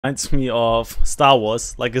Reminds me of Star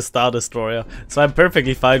Wars, like a Star Destroyer. So I'm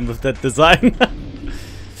perfectly fine with that design.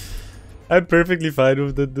 I'm perfectly fine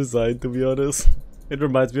with that design, to be honest. It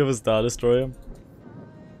reminds me of a Star Destroyer.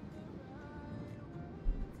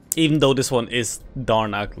 Even though this one is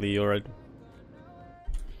darn ugly, alright.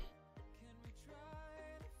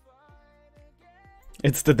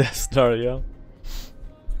 It's the Death Star, yeah.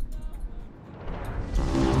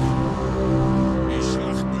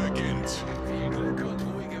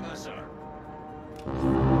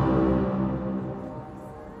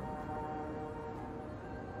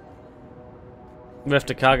 We have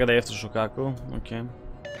the Kaga, they have the Shokaku. Okay.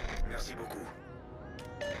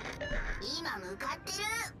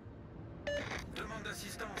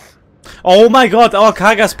 Oh my god, our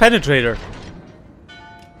Kaga's penetrator.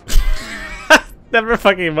 Never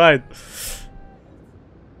fucking mind.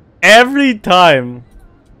 Every time.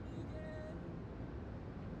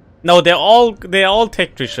 No, they're all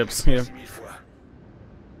tech tree ships here.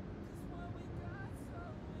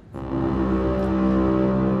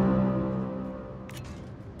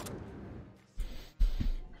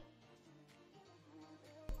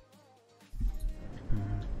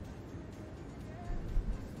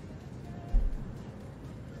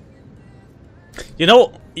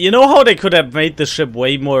 You know how they could have made the ship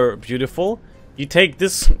way more beautiful? You take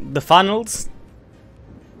the funnels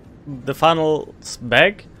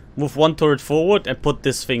back, move one turret forward, and put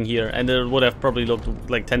this thing here, and it would have probably looked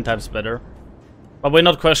like 10 times better. But we're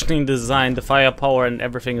not questioning the design. The firepower and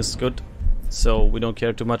everything is good, so we don't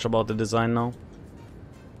care too much about the design now.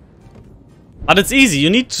 But it's easy.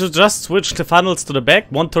 You need to just switch the funnels to the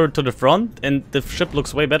back, one turret to the front, and the ship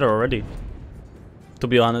looks way better already. To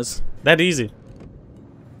be honest, that easy.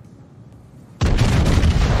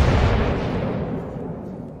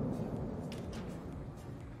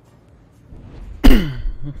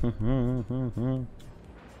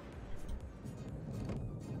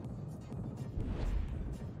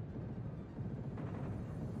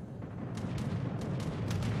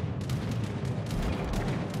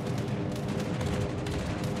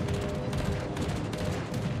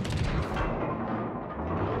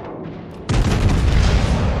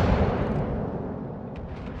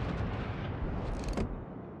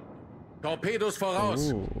 Torpedos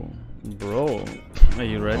voraus. Ooh, bro, are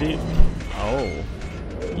you ready? Oh,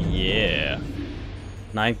 yeah.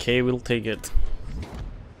 9K, we'll take it.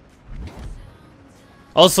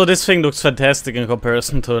 Also, this thing looks fantastic in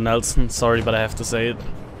comparison to a Nelson. Sorry, but I have to say it.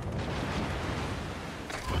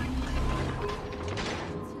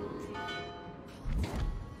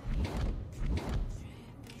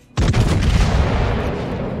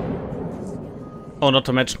 Oh, not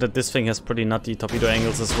to mention that this thing has pretty nutty torpedo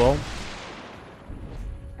angles as well.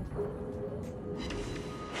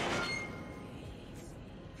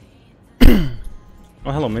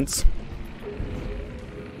 Oh, hello, Mints.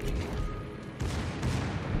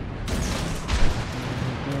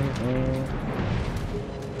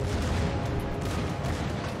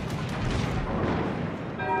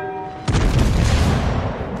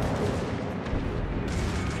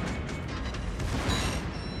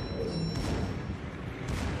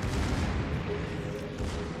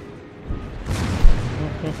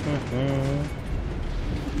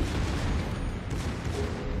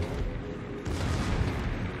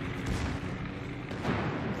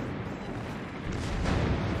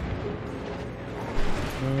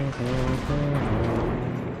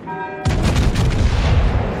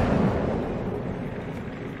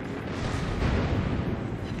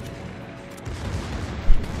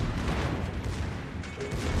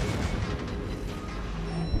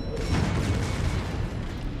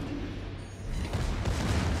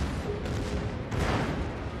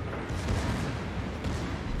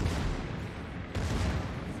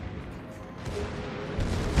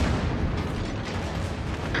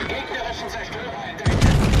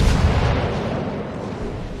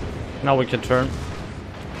 Now we can turn.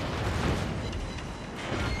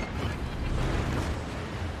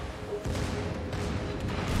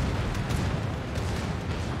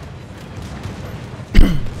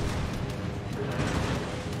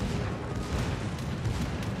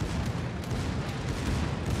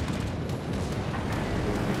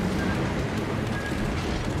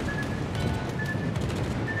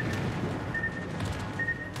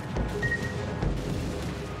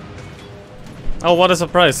 Oh, what a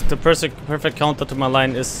surprise. The perfect counter to my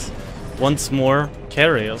line is once more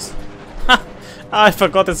carriers. Ha! I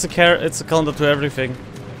forgot it's a counter to everything.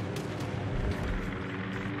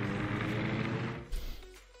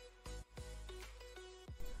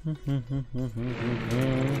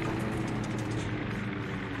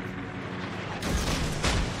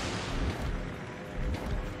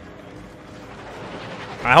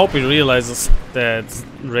 I hope he realizes that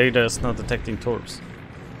Raider is not detecting torps.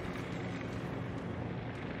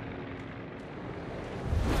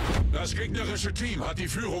 Das gegnerische Team hat die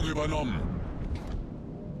Führung übernommen.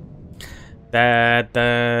 Da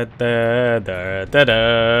da da da da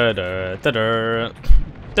da da da da.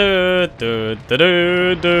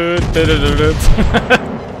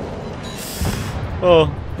 Oh,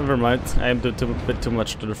 never mind. I am a bit too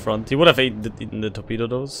much to the front. He would have eaten the torpedo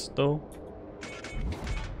though.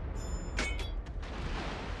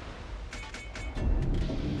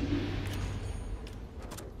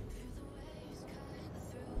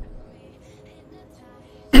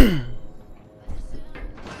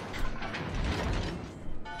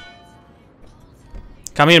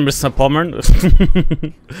 Come here, Mr. Pommern.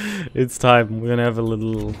 It's time. We're gonna have a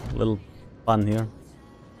little fun here.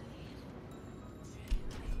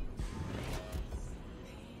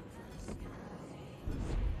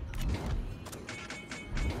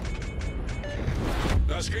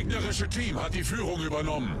 Das gegnerische Team hat die Führung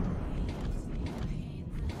übernommen.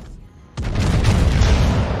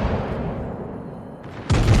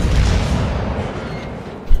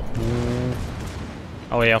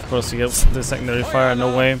 Oh yeah, of course he gets the secondary fire,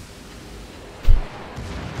 no way.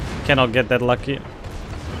 Cannot get that lucky.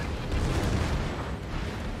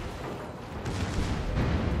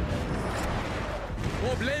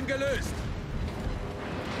 Problem gelöst.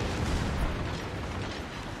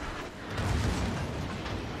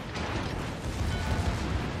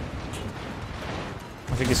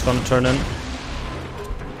 I think he's gonna turn in.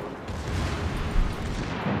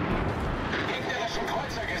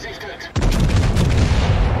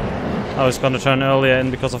 Oh, he's gonna turn earlier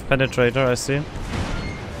in because of penetrator, I see.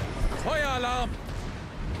 Feueralarm.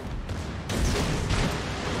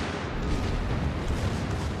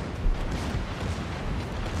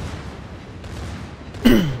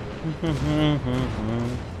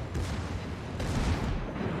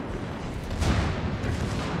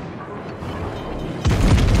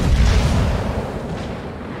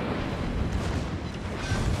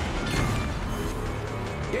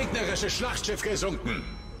 Gegnerisches Schlachtschiff gesunken.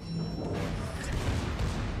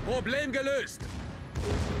 Problem gelöst.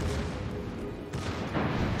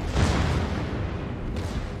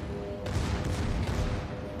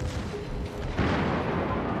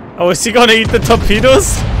 Oh, is he gonna eat the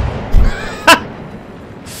torpedoes?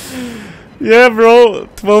 Yeah, bro.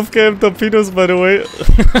 12 km torpedoes, by the way.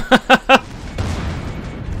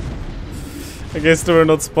 I guess they were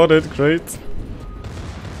not spotted. Great.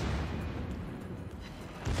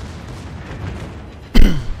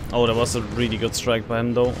 Oh, that was a really good strike by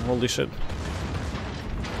him, though. Holy shit.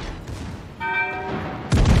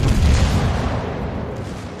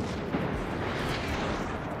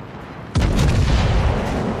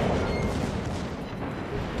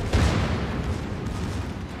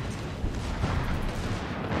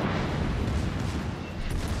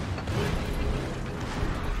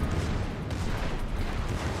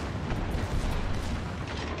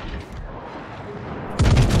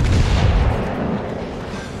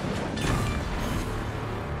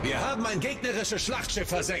 Wir haben ein gegnerisches Schlachtschiff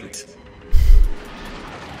versenkt.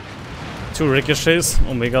 2 ricochets,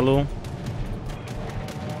 Omega low.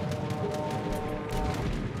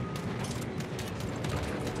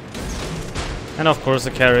 And of course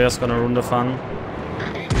the carrier's gonna ruin the fun.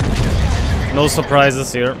 No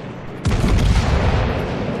surprises here.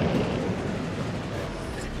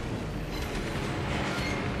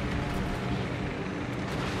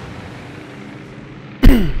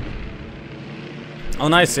 Oh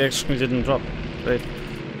nice, he actually didn't drop. Great.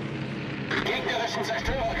 Gegnerischen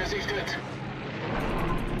Zerstörer gesichtet.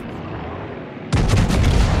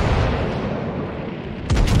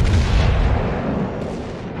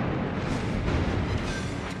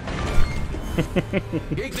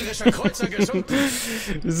 Gegnerischer Kreuzer gesunken.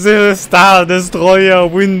 The Star Destroyer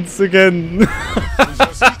wins again.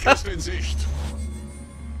 Unser Sieg ist in Sicht.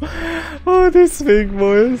 Oh, this thing,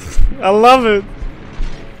 boys. I love it.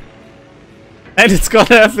 And it's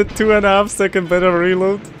gonna have a 2.5 second better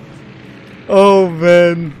reload. Oh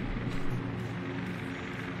man.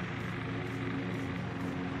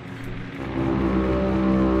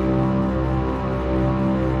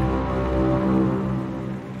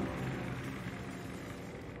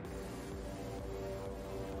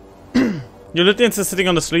 Your Lithians is sitting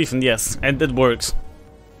on the sleeve, and yes, and it works.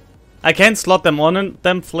 I can't slot them on and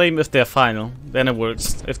them flame if they're final, then it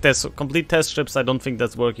works. If there's complete test strips, I don't think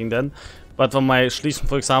that's working then. But for my Schließen,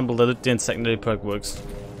 for example, the Lithian secondary perk works.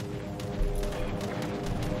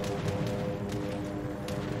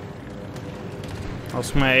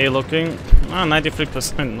 How's my A looking? Ah,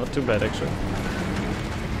 93%, not too bad actually.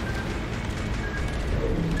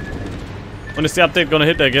 When is the update gonna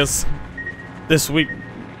hit, I guess? This week,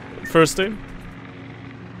 Thursday?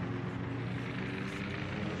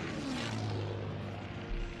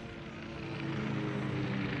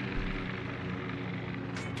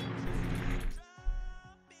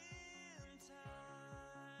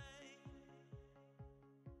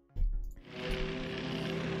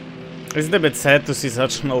 Isn't it a bit sad to see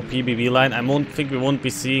such an OP BB line? I won't think we won't be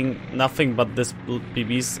seeing nothing but this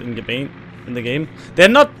BBs in the game. They're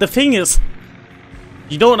not. The thing is,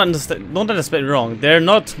 you don't understand. Don't understand me wrong. They're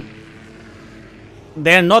not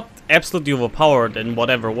absolutely overpowered in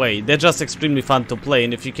whatever way. They're just extremely fun to play,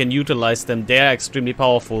 and if you can utilize them, they're extremely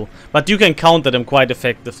powerful. But you can counter them quite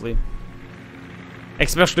effectively,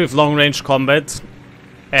 especially with long-range combat.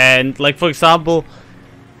 And like for example,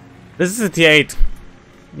 this is a tier 8.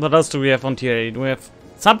 What else do we have on tier 8? We have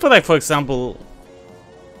something like, for example,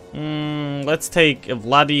 let's take a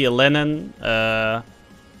Vladi, a Lenin,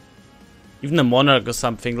 even a Monarch or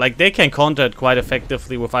something. Like, they can counter it quite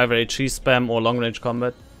effectively with either HE spam or long-range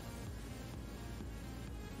combat.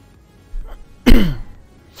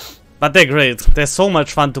 But they're great. They're so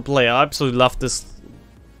much fun to play. I absolutely love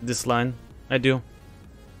this line. I do.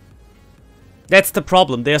 That's the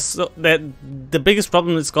problem. The biggest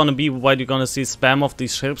problem is gonna be why you're gonna see spam of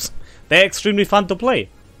these ships. They're extremely fun to play,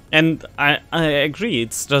 and I agree.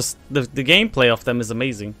 It's just the gameplay of them is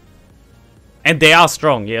amazing, and they are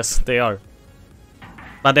strong. Yes, they are,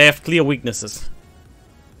 but they have clear weaknesses.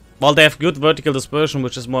 While they have good vertical dispersion,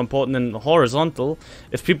 which is more important than horizontal,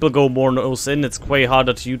 if people go more nose in, it's way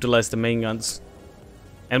harder to utilize the main guns.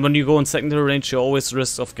 And when you go in secondary range, you always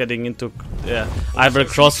risk of getting into either a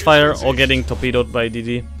crossfire or getting torpedoed by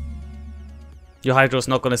DD. Your hydro is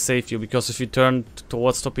not gonna save you, because if you turn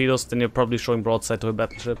towards torpedoes, then you're probably showing broadside to a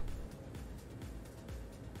battleship.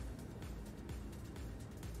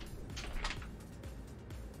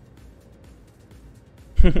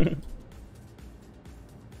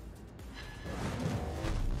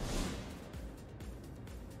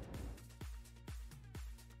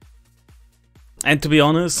 And to be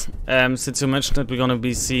honest, since you mentioned that we're gonna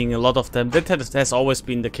be seeing a lot of them, that has always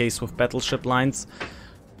been the case with battleship lines.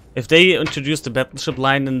 If they introduced the battleship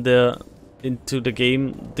line into the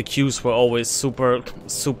game, the queues were always super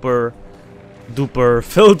duper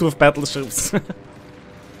filled with battleships.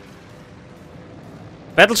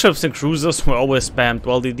 Battleships and cruisers were always spammed,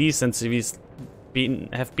 while DDs and CVs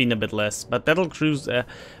have been a bit less. But battleships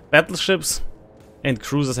and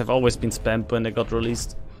cruisers have always been spammed when they got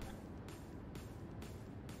released.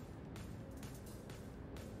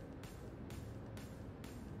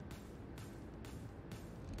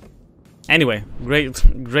 Anyway,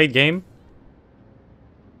 great game.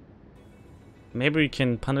 Maybe we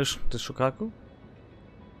can punish the Shokaku?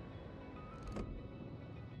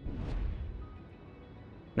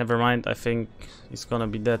 Never mind, I think he's gonna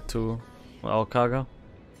be dead to our Kaga.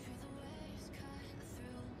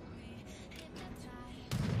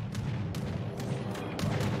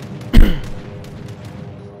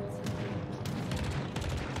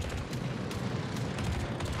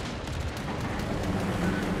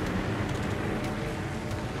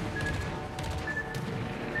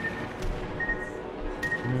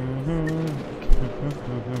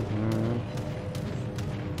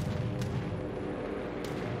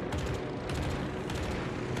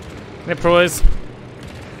 Hey, pros.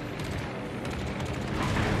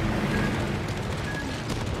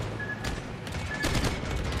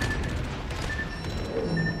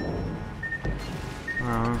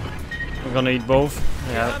 We're gonna eat both.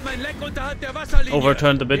 Yeah.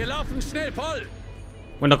 Overturned a bit.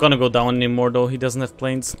 We're not gonna go down anymore though. He doesn't have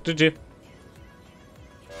planes. GG.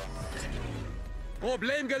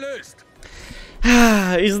 Problem gelöst.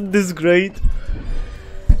 Isn't this great?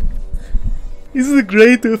 Isn't it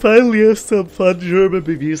great to finally have some fun German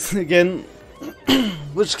BBs again,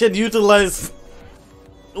 which can utilize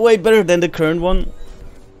way better than the current one.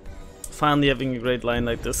 Finally having a great line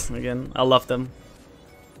like this again. I love them.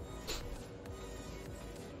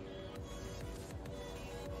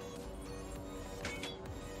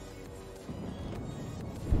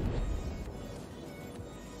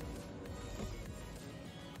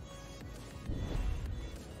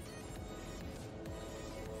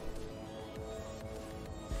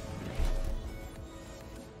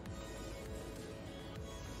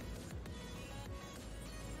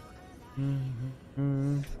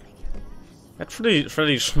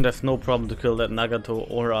 Actually should have no problem to kill that Nagato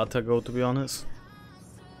or Atago, to be honest.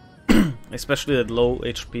 Especially that low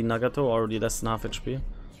HP Nagato, already less than half HP.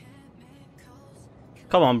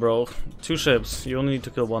 Come on, bro. 2 ships. You only need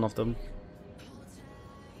to kill one of them.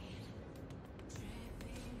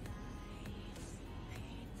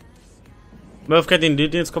 Murph-Getting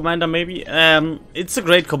Indians commander, maybe? It's a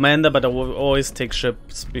great commander, but I will always take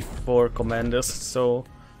ships before commanders, so...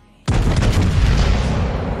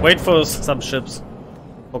 Wait for some ships.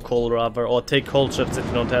 For coal, rather, or take coal ships if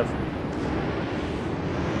you don't have.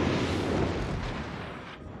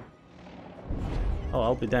 Oh,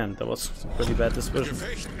 I'll be damned, that was a pretty bad decision.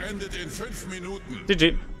 Gefecht endet in 5 Minuten.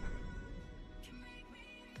 GG.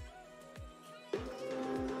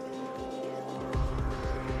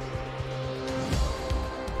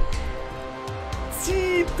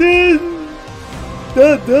 Zieten!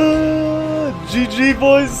 Da da! GG,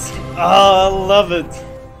 boys! Ah, I love it!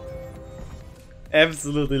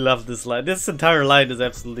 Absolutely love this line. This entire line is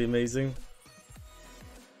absolutely amazing.